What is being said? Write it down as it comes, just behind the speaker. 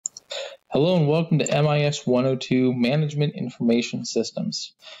Hello and welcome to MIS 102 Management Information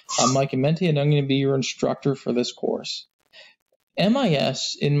Systems. I'm Mike Amenti and I'm going to be your instructor for this course.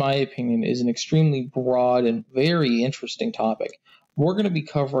 MIS, in my opinion, is an extremely broad and very interesting topic. We're going to be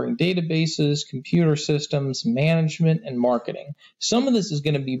covering databases, computer systems, management, and marketing. Some of this is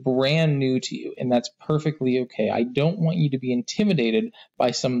going to be brand new to you, and that's perfectly okay. I don't want you to be intimidated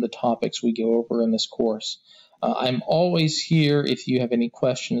by some of the topics we go over in this course. I'm always here. If you have any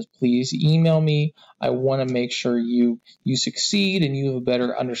questions, please email me. I want to make sure you succeed and you have a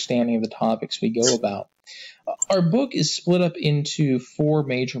better understanding of the topics we go about. Our book is split up into 4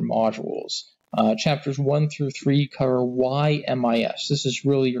 major modules. Chapters 1 through 3 cover why MIS. This is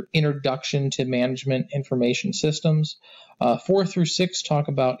really your introduction to management information systems. 4 through 6 talk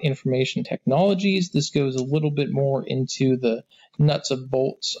about information technologies. This goes a little bit more into the nuts and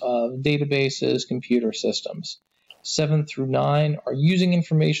bolts of databases, computer systems. 7 through 9 are using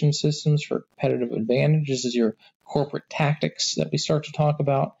information systems for competitive advantage. This is your corporate tactics that we start to talk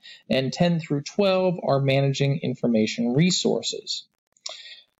about. And 10 through 12 are managing information resources.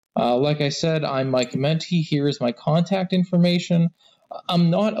 Like I said, I'm Mike Amenti. Here is my contact information. I'm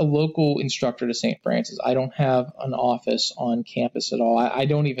not a local instructor to St. Francis. I don't have an office on campus at all. I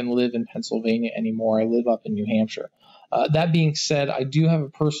don't even live in Pennsylvania anymore. I live up in New Hampshire. That being said, I do have a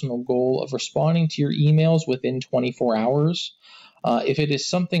personal goal of responding to your emails within 24 hours. If it is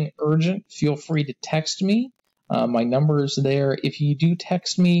something urgent, feel free to text me. My number is there. If you do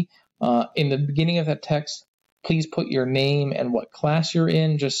text me, in the beginning of that text, please put your name and what class you're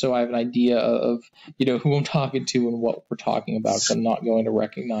in, just so I have an idea of who I'm talking to and what we're talking about, because I'm not going to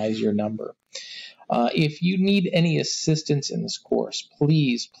recognize your number. If you need any assistance in this course,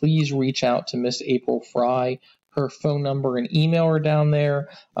 please reach out to Miss April Fry. Her phone number and email are down there.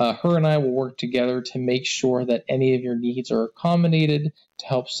 Her and I will work together to make sure that any of your needs are accommodated to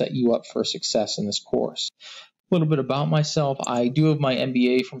help set you up for success in this course. A little bit about myself. I do have my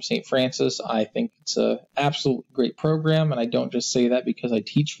MBA from St. Francis. I think it's an absolutely great program, and I don't just say that because I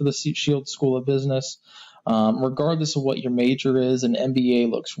teach for the Shield School of Business. Regardless of what your major is, an MBA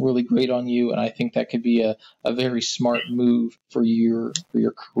looks really great on you, and I think that could be a very smart move for your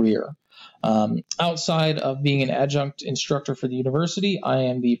career. Outside of being an adjunct instructor for the university, I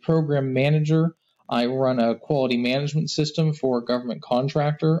am the program manager. I run a quality management system for a government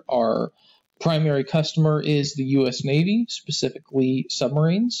contractor. Our primary customer is the U.S. Navy, specifically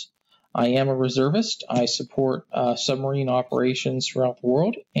submarines. I am a reservist. I support submarine operations throughout the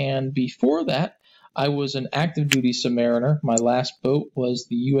world. And before that, I was an active duty submariner. My last boat was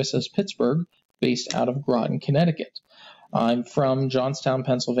the USS Pittsburgh, based out of Groton, Connecticut. I'm from Johnstown,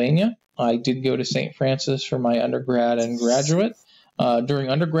 Pennsylvania. I did go to St. Francis for my undergrad and graduate. During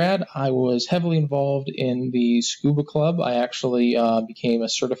undergrad, I was heavily involved in the scuba club. I actually became a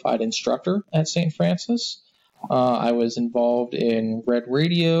certified instructor at St. Francis. I was involved in Red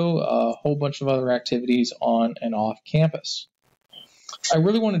Radio, a whole bunch of other activities on and off campus. I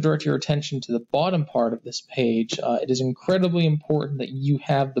really want to direct your attention to the bottom part of this page. It is incredibly important that you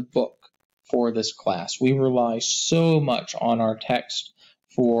have the book for this class. We rely so much on our text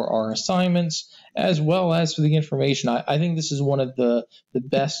for our assignments, as well as for the information. I think this is one of the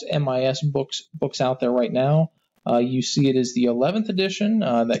best MIS books out there right now. You see it is the 11th edition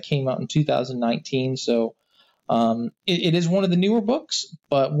that came out in 2019, so it is one of the newer books,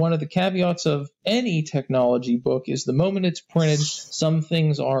 but one of the caveats of any technology book is the moment it's printed, some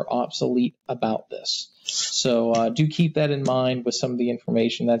things are obsolete about this. So do keep that in mind with some of the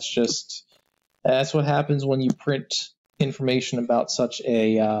information. That's what happens when you print information about such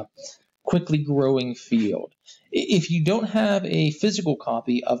a quickly growing field. If you don't have a physical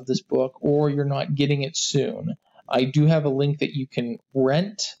copy of this book or you're not getting it soon, I do have a link that you can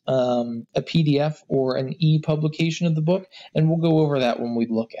rent a PDF or an e-publication of the book, and we'll go over that when we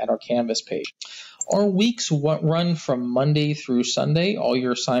look at our Canvas page. Our weeks run from Monday through Sunday. All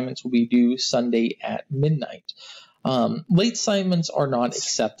your assignments will be due Sunday at midnight. Late assignments are not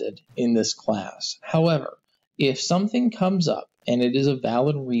accepted in this class. However, if something comes up and it is a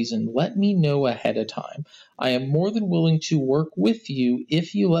valid reason, let me know ahead of time. I am more than willing to work with you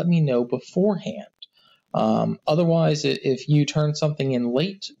if you let me know beforehand. Otherwise, if you turn something in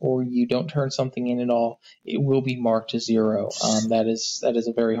late or you don't turn something in at all, it will be marked to 0. That is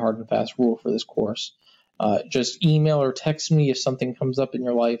a very hard and fast rule for this course. Just email or text me if something comes up in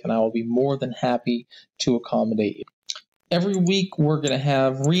your life, and I will be more than happy to accommodate you. Every week, we're going to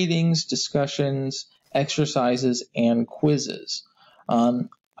have readings, discussions, exercises, and quizzes.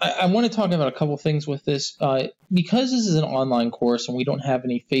 I want to talk about a couple things with this. Because this is an online course and we don't have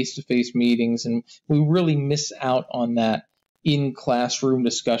any face-to-face meetings, and we really miss out on that in-classroom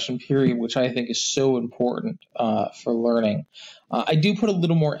discussion period, which I think is so important for learning. I do put a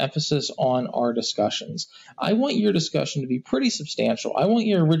little more emphasis on our discussions. I want your discussion to be pretty substantial. I want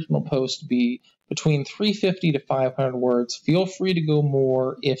your original post to be between 350 to 500 words. Feel free to go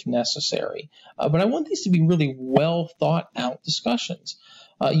more if necessary. But I want these to be really well thought out discussions.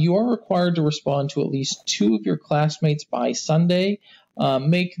 You are required to respond to at least 2 of your classmates by Sunday.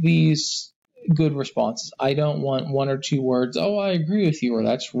 Make these good responses. I don't want 1 or 2 words, oh, I agree with you, or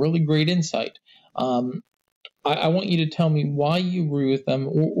that's really great insight. I want you to tell me why you agree with them,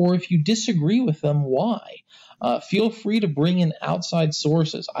 or if you disagree with them, why. Feel free to bring in outside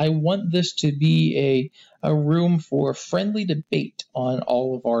sources. I want this to be a room for friendly debate on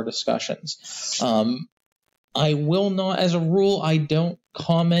all of our discussions. I will not, as a rule, I don't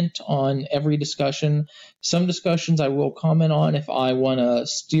comment on every discussion. Some discussions I will comment on if I want to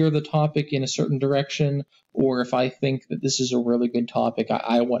steer the topic in a certain direction, or if I think that this is a really good topic,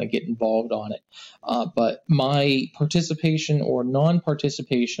 I want to get involved on it. But my participation or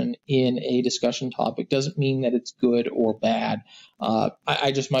non-participation in a discussion topic doesn't mean that it's good or bad.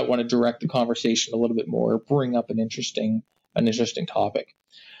 I just might want to direct the conversation a little bit more, bring up an interesting topic.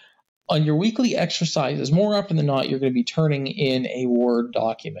 On your weekly exercises, more often than not, you're going to be turning in a Word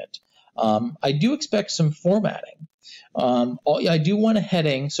document. I do expect some formatting. I do want a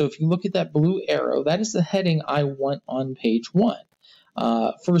heading, so if you look at that blue arrow, that is the heading I want on page 1.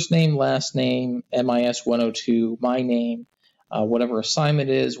 First name, last name, MIS 102, my name, whatever assignment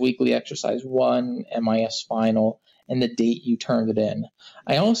is, weekly exercise 1, MIS final, and the date you turned it in.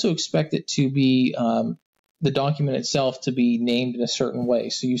 I also expect it to be the document itself to be named in a certain way.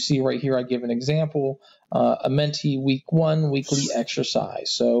 So you see right here, I give an example, a Menti week 1 weekly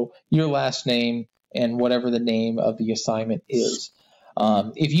exercise. So your last name and whatever the name of the assignment is.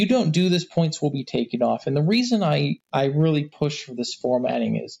 If you don't do this, points will be taken off. And the reason I really push for this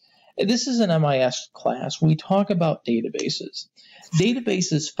formatting is, this is an MIS class. We talk about databases.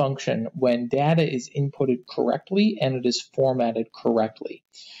 Databases function when data is inputted correctly and it is formatted correctly.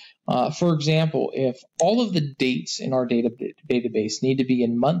 For example, if all of the dates in our database need to be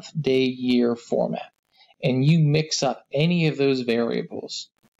in month, day, year format, and you mix up any of those variables,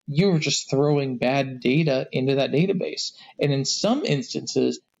 you're just throwing bad data into that database. And in some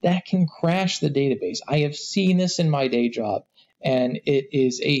instances, that can crash the database. I have seen this in my day job, and it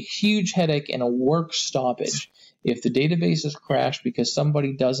is a huge headache and a work stoppage if the database is crashed because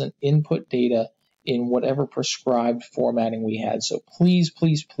somebody doesn't input data in whatever prescribed formatting we had. So please,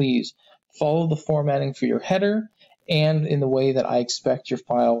 please, please follow the formatting for your header and in the way that I expect your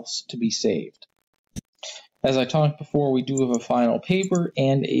files to be saved. As I talked before, we do have a final paper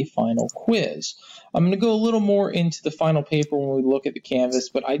and a final quiz. I'm going to go a little more into the final paper when we look at the Canvas,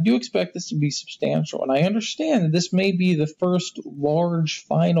 but I do expect this to be substantial. And I understand that this may be the first large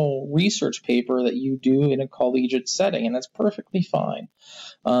final research paper that you do in a collegiate setting, and that's perfectly fine.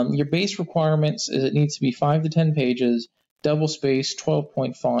 Your base requirements is it needs to be 5 to 10 pages, double space,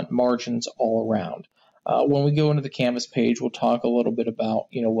 12-point font, margins all around. When we go into the Canvas page, we'll talk a little bit about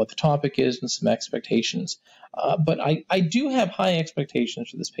what the topic is and some expectations. But I do have high expectations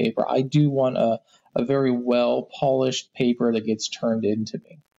for this paper. I do want a very well-polished paper that gets turned into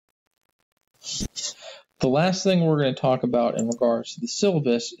me. The last thing we're going to talk about in regards to the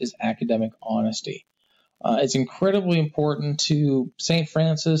syllabus is academic honesty. It's incredibly important to St.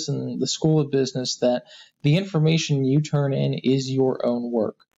 Francis and the School of Business that the information you turn in is your own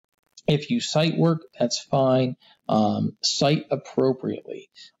work. If you cite work, that's fine. Cite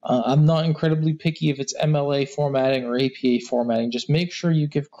appropriately. I'm not incredibly picky if it's MLA formatting or APA formatting. Just make sure you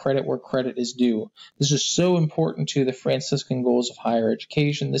give credit where credit is due. This is so important to the Franciscan goals of higher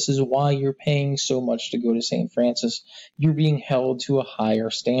education. This is why you're paying so much to go to St. Francis. You're being held to a higher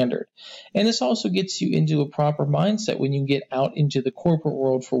standard. And this also gets you into a proper mindset when you get out into the corporate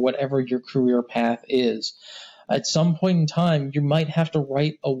world for whatever your career path is. At some point in time, you might have to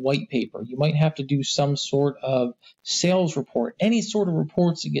write a white paper. You might have to do some sort of sales report, any sort of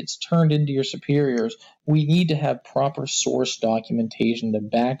reports that gets turned into your superiors. We need to have proper source documentation to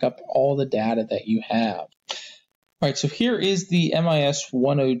back up all the data that you have. All right, so here is the MIS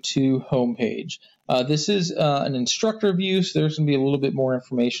 102 homepage. This is an instructor view, so there's going to be a little bit more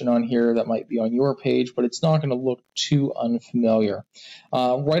information on here that might be on your page, but it's not going to look too unfamiliar.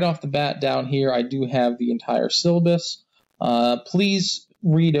 Right off the bat down here, I do have the entire syllabus. Please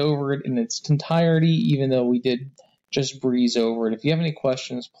read over it in its entirety, even though we did just breeze over it. If you have any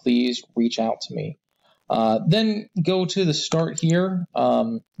questions, please reach out to me. Then go to the start here.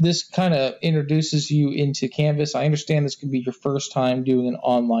 This kind of introduces you into Canvas. I understand this could be your first time doing an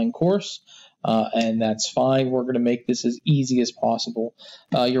online course. and that's fine. We're going to make this as easy as possible.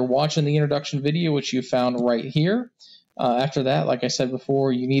 You're watching the introduction video, which you found right here. After that, like I said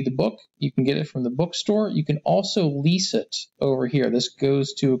before, you need the book. You can get it from the bookstore. You can also lease it over here. This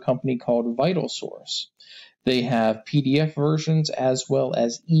goes to a company called VitalSource. They have PDF versions as well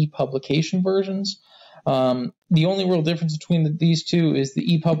as e-publication versions. The only real difference between these two is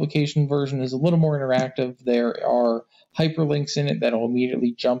the e-publication version is a little more interactive. There are hyperlinks in it that will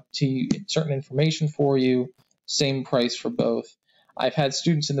immediately jump to certain information for you. Same price for both. I've had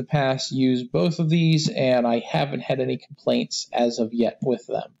students in the past use both of these, and I haven't had any complaints as of yet with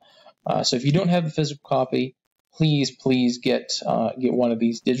them. So if you don't have the physical copy, please get one of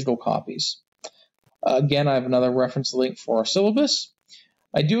these digital copies. Again, I have another reference link for our syllabus.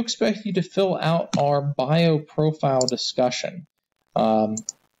 I do expect you to fill out our bio profile discussion.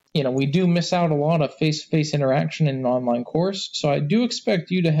 We do miss out a lot of face-to-face interaction in an online course, so I do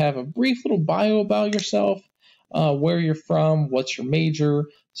expect you to have a brief little bio about yourself, where you're from, what's your major,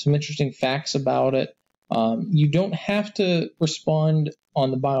 some interesting facts about it. You don't have to respond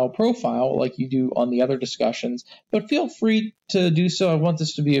on the bio profile like you do on the other discussions, but feel free to do so. I want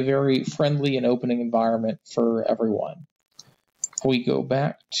this to be a very friendly and opening environment for everyone. If we go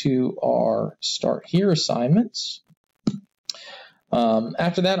back to our Start Here assignments,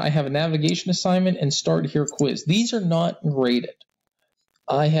 after that I have a navigation assignment and Start Here quiz. These are not graded.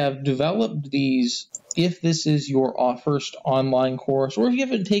 I have developed these if this is your first online course, or if you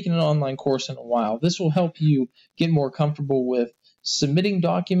haven't taken an online course in a while. This will help you get more comfortable with submitting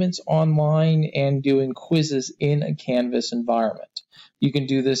documents online and doing quizzes in a Canvas environment. You can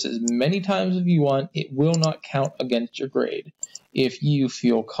do this as many times as you want. It will not count against your grade. If you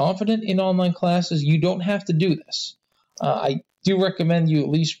feel confident in online classes, you don't have to do this. I do recommend you at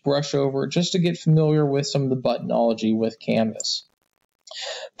least brush over just to get familiar with some of the buttonology with Canvas.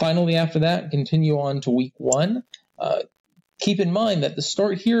 Finally, after that, continue on to week 1. Keep in mind that the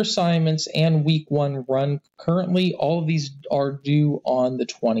Start Here assignments and week 1 run currently. All of these are due on the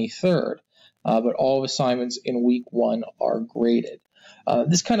 23rd, but all assignments in week 1 are graded.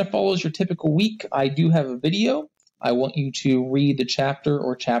 This kind of follows your typical week. I do have a video. I want you to read the chapter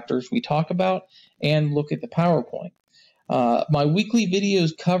or chapters we talk about and look at the PowerPoint. My weekly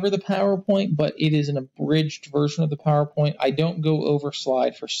videos cover the PowerPoint, but it is an abridged version of the PowerPoint. I don't go over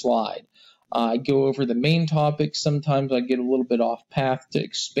slide for slide. I go over the main topics. Sometimes I get a little bit off path to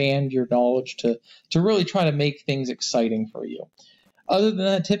expand your knowledge, to really try to make things exciting for you. Other than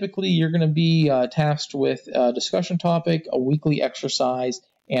that, typically you're going to be tasked with a discussion topic, a weekly exercise,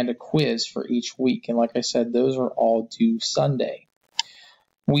 and a quiz for each week. And like I said, those are all due Sunday.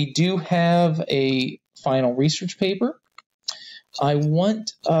 We do have a final research paper. I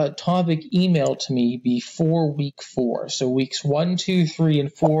want a topic emailed to me before week 4. So weeks 1, 2, 3,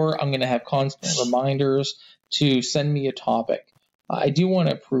 and 4, I'm going to have constant reminders to send me a topic. I do want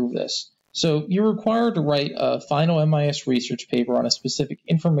to approve this. So you're required to write a final MIS research paper on a specific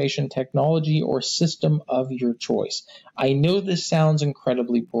information technology or system of your choice. I know this sounds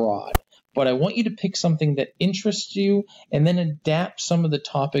incredibly broad, but I want you to pick something that interests you and then adapt some of the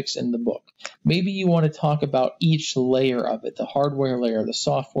topics in the book. Maybe you want to talk about each layer of it, the hardware layer, the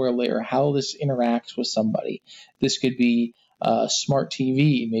software layer, how this interacts with somebody. This could be a smart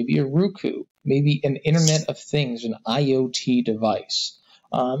TV, maybe a Roku, maybe an Internet of Things, an IoT device.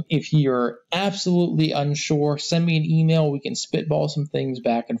 If you're absolutely unsure, send me an email. We can spitball some things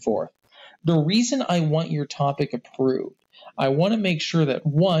back and forth. The reason I want your topic approved, I want to make sure that,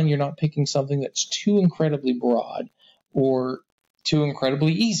 one, you're not picking something that's too incredibly broad or too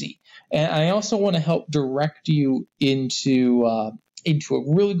incredibly easy. And I also want to help direct you into a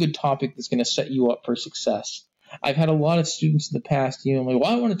really good topic that's going to set you up for success. I've had a lot of students in the past, like, well,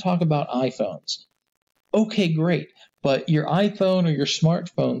 I want to talk about iPhones. Okay, great. But your iPhone or your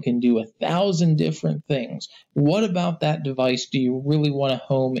smartphone can do 1,000 different things. What about that device do you really want to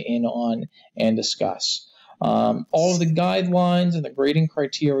home in on and discuss? All of the guidelines and the grading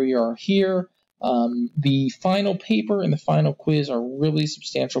criteria are here. The final paper and the final quiz are really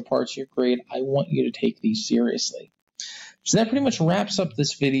substantial parts of your grade. I want you to take these seriously. So that pretty much wraps up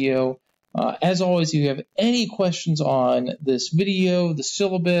this video. As always, if you have any questions on this video, the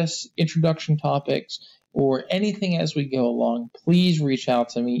syllabus, introduction topics, or anything as we go along, please reach out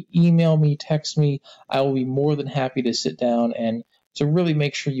to me, email me, text me. I will be more than happy to sit down and to really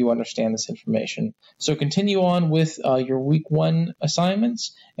make sure you understand this information. So continue on with your week 1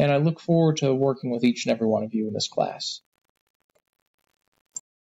 assignments, and I look forward to working with each and every one of you in this class.